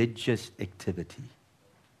religious activity.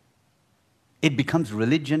 It becomes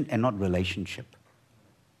religion and not relationship.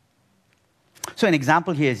 So an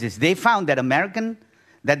example here is this. They found that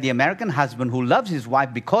the American husband who loves his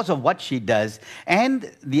wife because of what she does,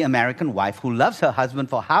 and the American wife who loves her husband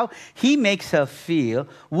for how he makes her feel,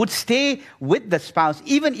 would stay with the spouse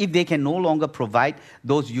even if they can no longer provide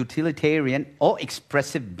those utilitarian or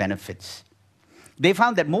expressive benefits. They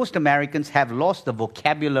found that most Americans have lost the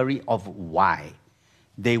vocabulary of why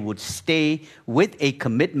they would stay with a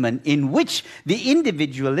commitment in which the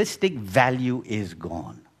individualistic value is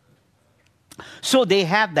gone. So they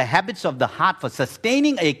have the habits of the heart for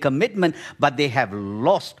sustaining a commitment, but they have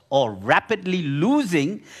lost or rapidly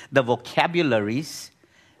losing the vocabularies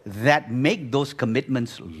that make those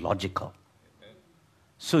commitments logical.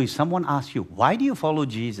 So if someone asks you, why do you follow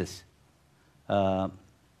Jesus?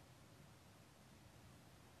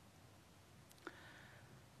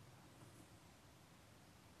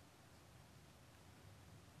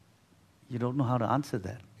 You don't know how to answer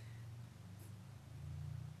that.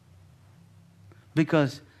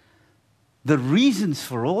 Because the reasons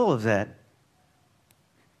for all of that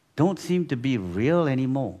don't seem to be real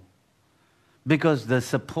anymore. Because the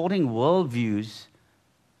supporting worldviews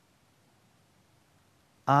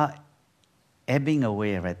are ebbing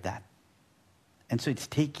away at that. And so it's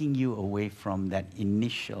taking you away from that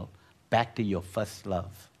initial, back to your first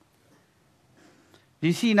love. Do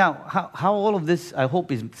you see now how all of this, I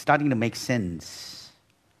hope, is starting to make sense?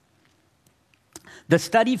 The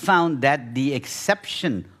study found that the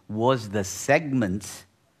exception was the segments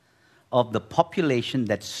of the population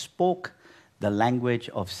that spoke the language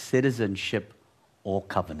of citizenship or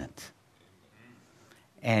covenant.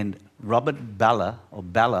 And Robert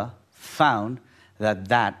Bella found that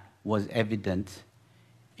that was evident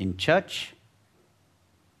in church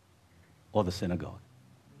or the synagogue.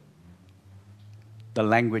 The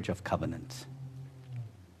language of covenant.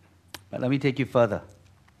 But let me take you further.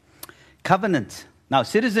 Covenant. Now,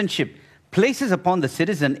 citizenship places upon the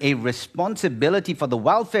citizen a responsibility for the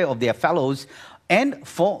welfare of their fellows and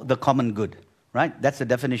for the common good. Right? That's the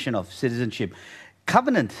definition of citizenship.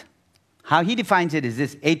 Covenant, how he defines it is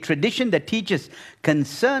this: a tradition that teaches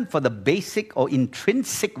concern for the basic or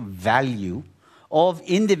intrinsic value of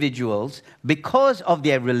individuals because of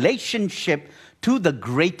their relationship to the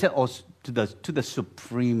greater or to the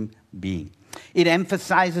supreme being. It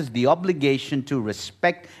emphasizes the obligation to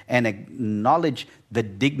respect and acknowledge the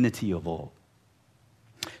dignity of all.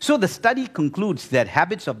 So the study concludes that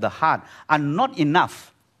habits of the heart are not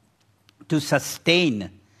enough to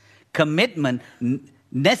sustain commitment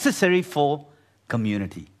necessary for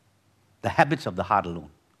community. The habits of the heart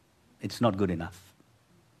alone. It's not good enough.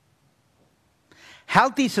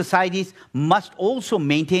 Healthy societies must also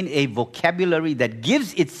maintain a vocabulary that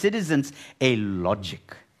gives its citizens a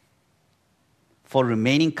logic for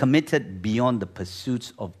remaining committed beyond the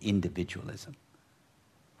pursuits of individualism.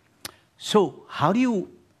 So, how do you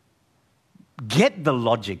get the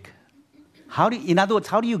logic? In other words,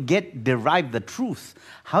 how do you derive the truth?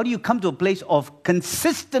 How do you come to a place of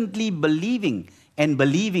consistently believing and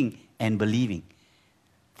believing and believing?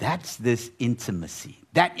 That's this intimacy.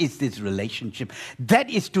 That is this relationship. That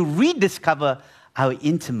is to rediscover our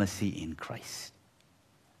intimacy in Christ.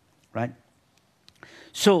 Right?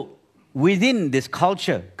 So, within this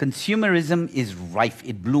culture, consumerism is rife.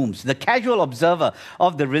 It blooms. The casual observer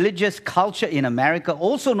of the religious culture in America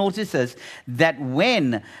also notices that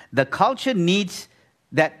when the culture needs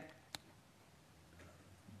that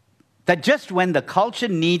just when the culture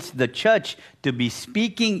needs the church to be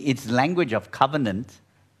speaking its language of covenant,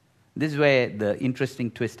 this is where the interesting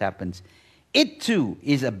twist happens. It too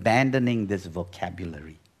is abandoning this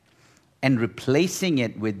vocabulary and replacing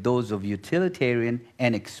it with those of utilitarian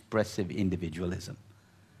and expressive individualism.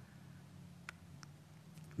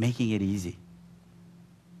 Making it easy.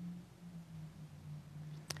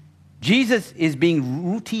 Jesus is being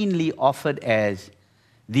routinely offered as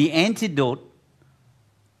the antidote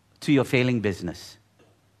to your failing business,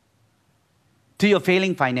 to your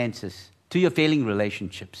failing finances, to your failing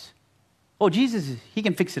relationships. Oh, Jesus, He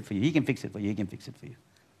can fix it for you. He can fix it for you. He can fix it for you.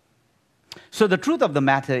 So the truth of the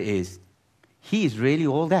matter is, He is really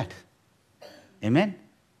all that. Amen?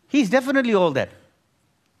 He's definitely all that.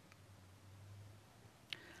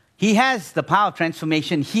 He has the power of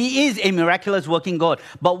transformation. He is a miraculous working God.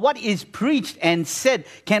 But what is preached and said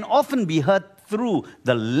can often be heard through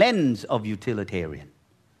the lens of utilitarian,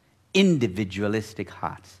 individualistic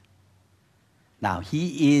hearts. Now,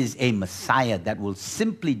 He is a Messiah that will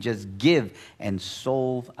simply just give and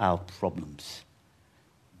solve our problems.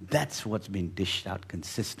 That's what's been dished out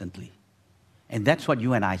consistently. And that's what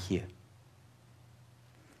you and I hear.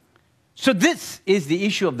 So this is the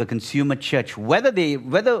issue of the consumer church.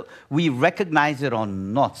 Whether we recognize it or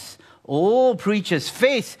not, all preachers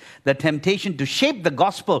face the temptation to shape the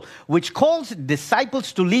gospel, which calls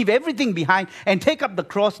disciples to leave everything behind and take up the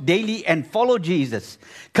cross daily and follow Jesus,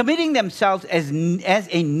 committing themselves as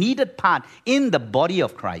a needed part in the body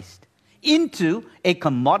of Christ into a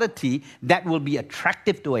commodity that will be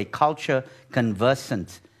attractive to a culture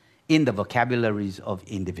conversant in the vocabularies of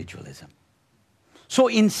individualism. So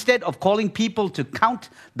instead of calling people to count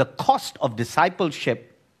the cost of discipleship,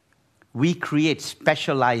 we create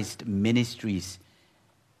specialized ministries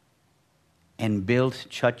and build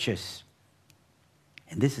churches.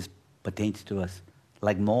 And this pertains to us,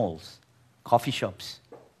 like malls, coffee shops,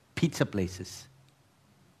 pizza places.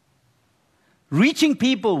 Reaching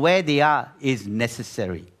people where they are is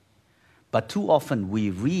necessary. But too often we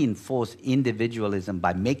reinforce individualism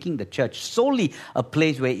by making the church solely a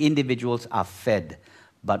place where individuals are fed,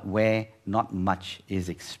 but where not much is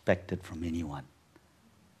expected from anyone.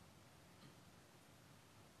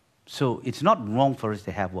 So it's not wrong for us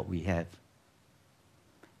to have what we have.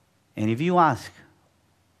 And if you ask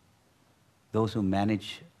those who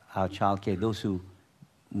manage our childcare, those who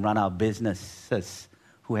run our businesses,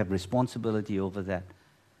 who have responsibility over that,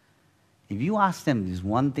 if you ask them, there's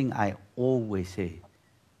one thing I always say: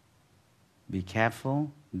 be careful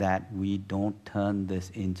that we don't turn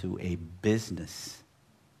this into a business.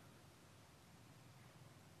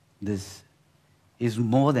 This is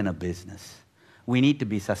more than a business. We need to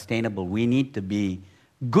be sustainable. We need to be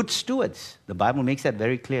good stewards. The Bible makes that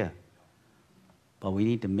very clear. But we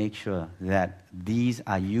need to make sure that these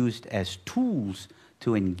are used as tools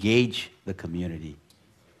to engage the community.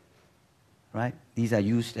 Right? These are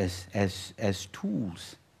used as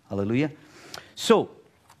tools. Hallelujah. So,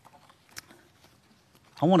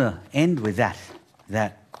 I want to end with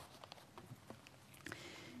that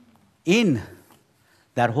in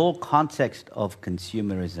that whole context of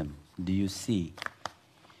consumerism, do you see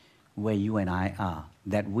where you and I are?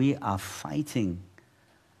 That we are fighting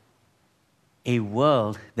a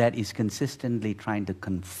world that is consistently trying to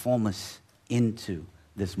conform us into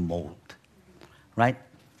this mold. Right?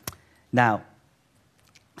 Now,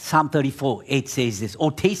 Psalm 34:8 says this: "Oh,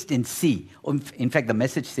 taste and see." In fact, the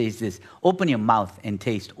Message says this: "Open your mouth and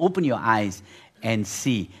taste. Open your eyes and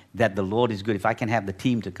see that the Lord is good." If I can have the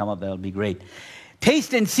team to come up, that would be great.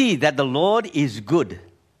 Taste and see that the Lord is good.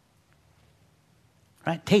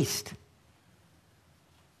 Right? Taste.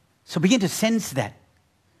 So begin to sense that.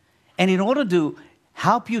 And in order to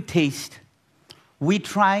help you taste, we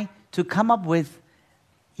try to come up with,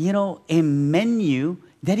 a menu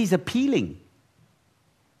that is appealing.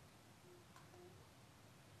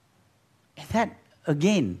 And that,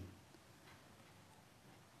 again,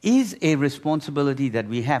 is a responsibility that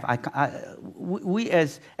we have. We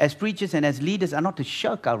as preachers and as leaders are not to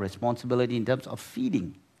shirk our responsibility in terms of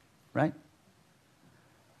feeding, right?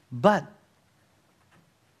 But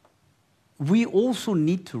we also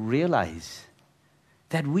need to realize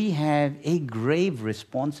that we have a grave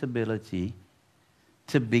responsibility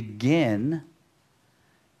to begin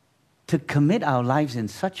to commit our lives in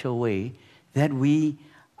such a way that we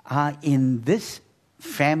are in this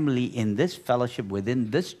family, in this fellowship,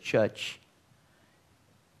 within this church,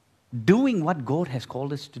 doing what God has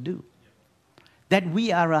called us to do. That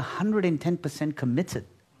we are 110% committed.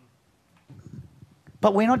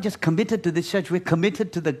 But we're not just committed to this church, we're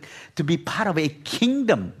committed to be part of a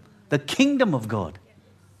kingdom, the kingdom of God.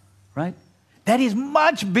 Right? That is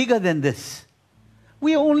much bigger than this.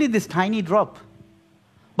 We are only this tiny drop.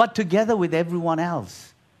 But together with everyone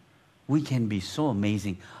else, we can be so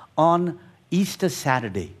amazing. On Easter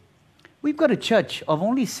Saturday, we've got a church of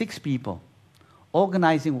only 6 people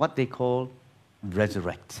organizing what they call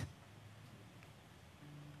Resurrect.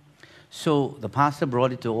 So the pastor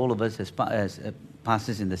brought it to all of us as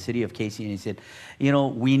pastors in the city of KC, and he said,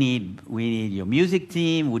 we need your music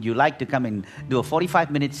team. Would you like to come and do a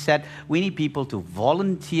 45-minute set? We need people to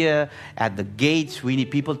volunteer at the gates. We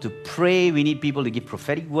need people to pray. We need people to give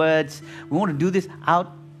prophetic words. We want to do this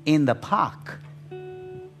out in the park.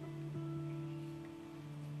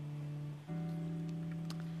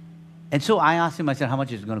 And so I asked him, I said, how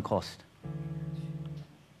much is it going to cost?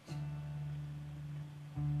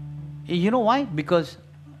 You know why? Because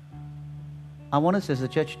I want us as a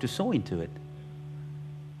church to sow into it.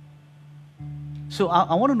 So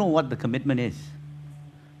I want to know what the commitment is.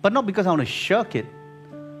 But not because I want to shirk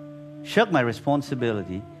my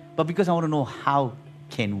responsibility, but because I want to know how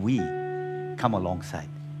can we come alongside.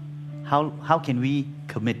 How can we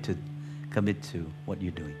commit to what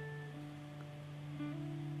you're doing?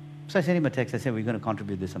 So I sent him a text. I said, we're going to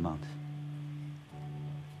contribute this amount.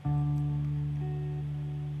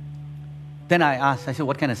 Then I said,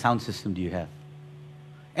 what kind of sound system do you have?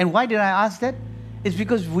 And why did I ask that? It's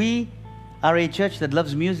because we are a church that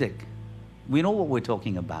loves music. We know what we're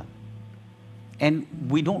talking about. And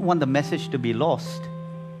we don't want the message to be lost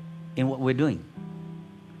in what we're doing.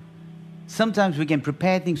 Sometimes we can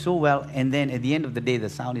prepare things so well, and then at the end of the day, the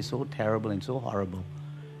sound is so terrible and so horrible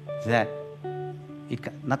that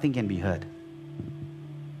nothing can be heard.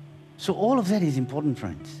 So all of that is important,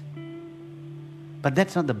 friends. But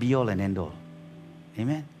that's not the be-all and end-all.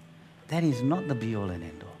 Amen? That is not the be-all and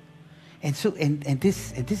end-all. And so, and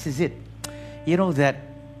this is it. That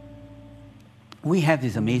we have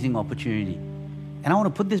this amazing opportunity. And I want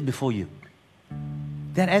to put this before you.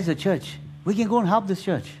 That as a church, we can go and help this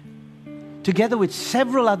church. Together with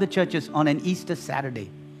several other churches on an Easter Saturday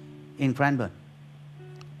in Cranbourne.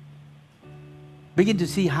 Begin to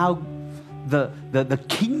see how the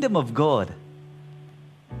kingdom of God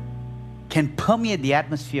can permeate the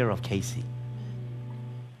atmosphere of KC.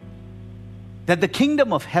 That the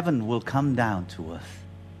kingdom of heaven will come down to earth.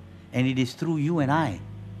 And it is through you and I.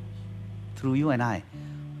 Through you and I.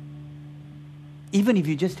 Even if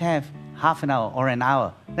you just have half an hour or an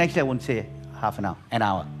hour. Actually, I wouldn't say half an hour. An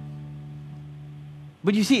hour.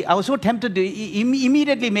 But you see, I was so tempted to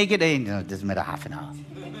immediately make it it doesn't matter, half an hour.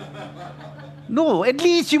 No, at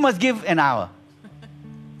least you must give an hour.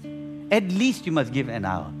 At least you must give an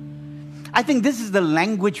hour. I think this is the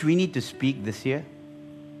language we need to speak this year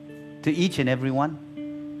to each and every one.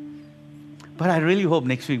 But I really hope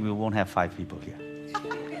next week we won't have 5 people here.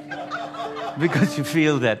 Because you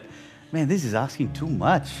feel that, man, this is asking too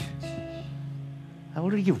much. I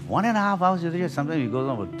already give 1.5 hours to the church. Sometimes it goes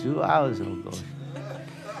on for 2 hours. Oh, gosh.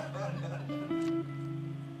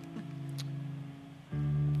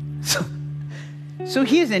 So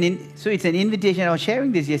it's an invitation. I was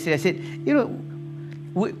sharing this yesterday. I said,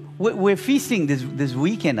 we're feasting this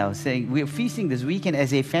weekend. I was saying, we're feasting this weekend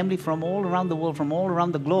as a family from all around the world, from all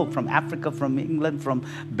around the globe, from Africa, from England, from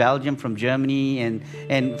Belgium, from Germany,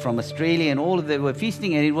 and from Australia, and all of them. We're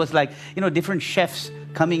feasting, and it was like, different chefs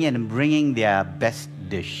coming in and bringing their best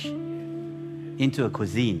dish into a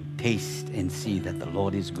cuisine. Taste and see that the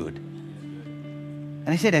Lord is good. And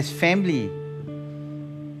I said, as family,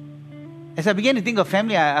 as I began to think of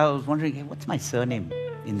family, I was wondering, hey, what's my surname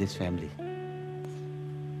in this family?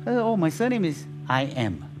 Oh, my surname is I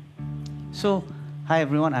Am. So, hi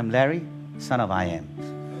everyone, I'm Larry, son of I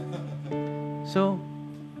Am. So,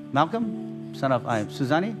 Malcolm, son of I Am.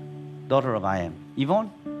 Suzanne, daughter of I Am. Yvonne,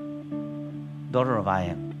 daughter of I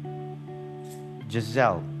Am.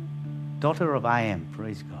 Giselle, daughter of I Am.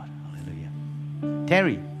 Praise God. Hallelujah.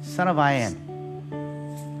 Terry, son of I Am.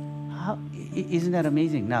 Isn't that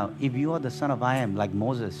amazing? Now, if you are the son of I Am, like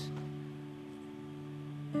Moses,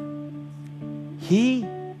 he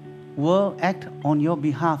will act on your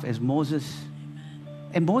behalf as Moses.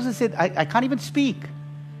 And Moses said, I can't even speak.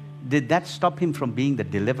 Did that stop him from being the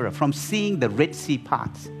deliverer, from seeing the Red Sea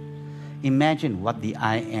parts? Imagine what the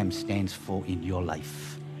I Am stands for in your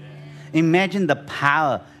life. Imagine the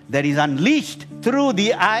power that is unleashed through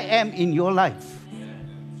the I am in your life.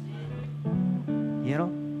 You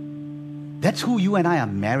know? That's who you and I are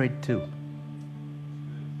married to.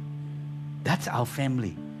 That's our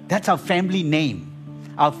family. That's our family name.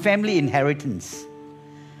 Our family inheritance.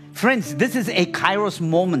 Friends, this is a Kairos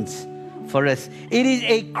moment for us. It is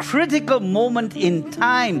a critical moment in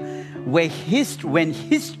time when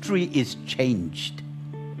history is changed.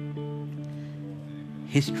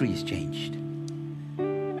 History is changed.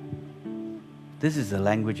 This is the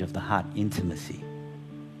language of the heart, intimacy.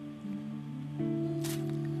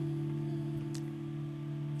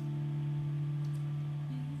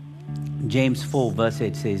 James 4 verse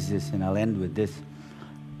 8 says this, and I'll end with this.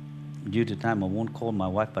 Due to time, I won't call my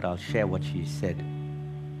wife, but I'll share what she said.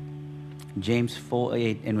 James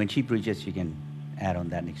 4:8, and when she preaches, you can add on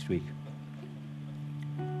that next week.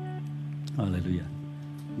 Hallelujah.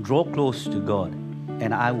 Draw close to God,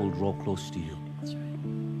 and I will draw close to you. That's right.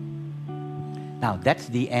 Now, that's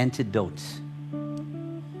the antidote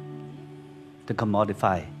to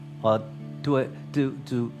commodify or to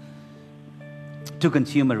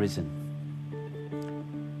consumerism.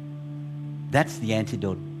 That's the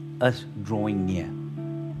antidote, us drawing near.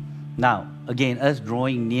 Now, again, us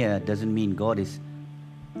drawing near doesn't mean God is,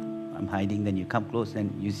 I'm hiding, then you come close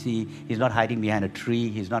and you see He's not hiding behind a tree,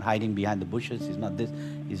 He's not hiding behind the bushes, He's not this,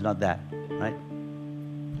 He's not that, right?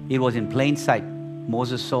 It was in plain sight.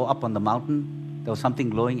 Moses saw up on the mountain, there was something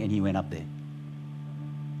glowing and he went up there.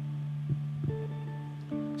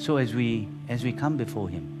 So as we come before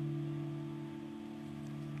Him,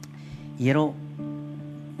 you know,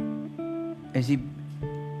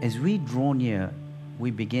 as we draw near, we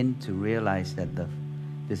begin to realize that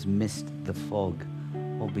this mist, the fog,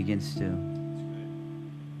 all begins to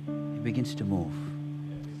move,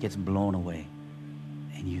 gets blown away,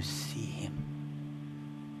 and you see Him.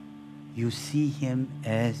 You see Him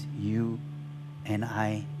as you and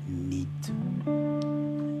I need to.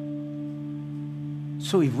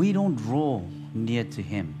 So if we don't draw near to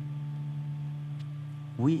Him,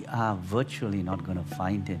 we are virtually not going to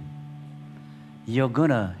find Him. You're going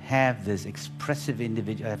to have this expressive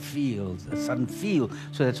individual, a sudden feel.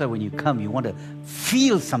 So that's why when you come, you want to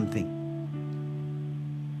feel something.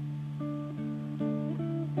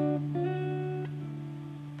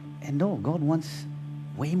 And no, God wants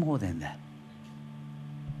way more than that.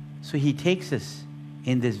 So He takes us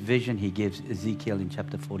in this vision He gives Ezekiel in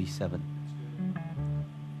chapter 47.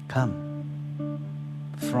 Come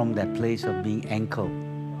from that place of being anchored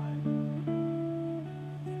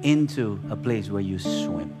into a place where you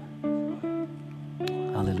swim.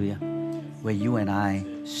 Hallelujah. Where you and I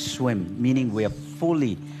swim, meaning we are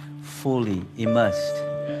fully immersed.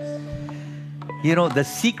 You know, the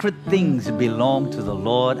secret things belong to the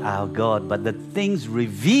Lord our God, but the things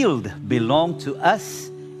revealed belong to us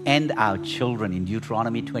and our children, in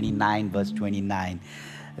Deuteronomy 29 verse 29,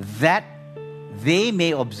 that they may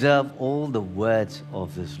observe all the words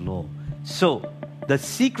of this law. So, the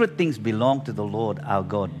secret things belong to the Lord our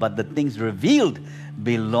God, but the things revealed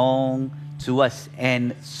belong to us.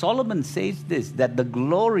 And Solomon says this, that the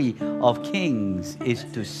glory of kings is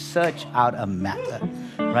to search out a matter,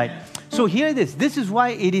 right? So hear this. This is why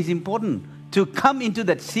it is important to come into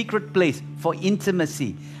that secret place for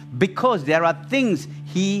intimacy, because there are things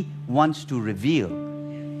He wants to reveal.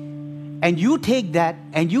 And you take that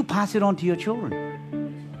and you pass it on to your children.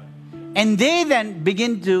 And they then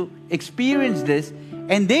begin to experience this,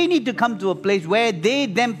 and they need to come to a place where they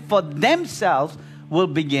for themselves will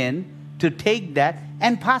begin to take that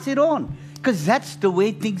and pass it on. Because that's the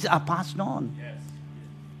way things are passed on. Yes.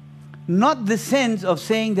 Not the sense of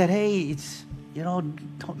saying that, hey, it's, you know,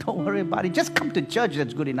 don't worry about it. Just come to church,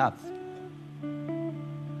 that's good enough.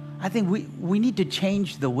 I think we need to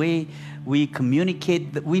change the way we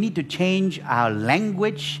communicate. We need to change our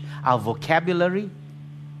language, our vocabulary.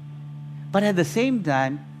 But at the same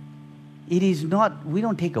time, it is not, we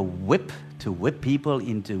don't take a whip to whip people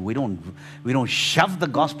into, we don't shove the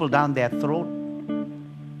gospel down their throat.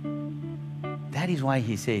 That is why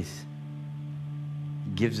He says,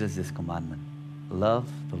 gives us this commandment. Love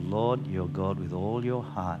the Lord your God with all your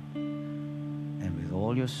heart and with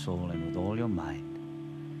all your soul and with all your mind.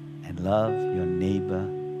 And love your neighbor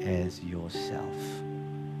as yourself.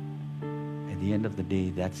 At the end of the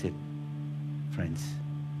day, that's it, friends.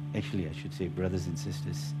 Actually, I should say brothers and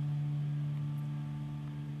sisters.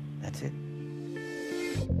 That's it.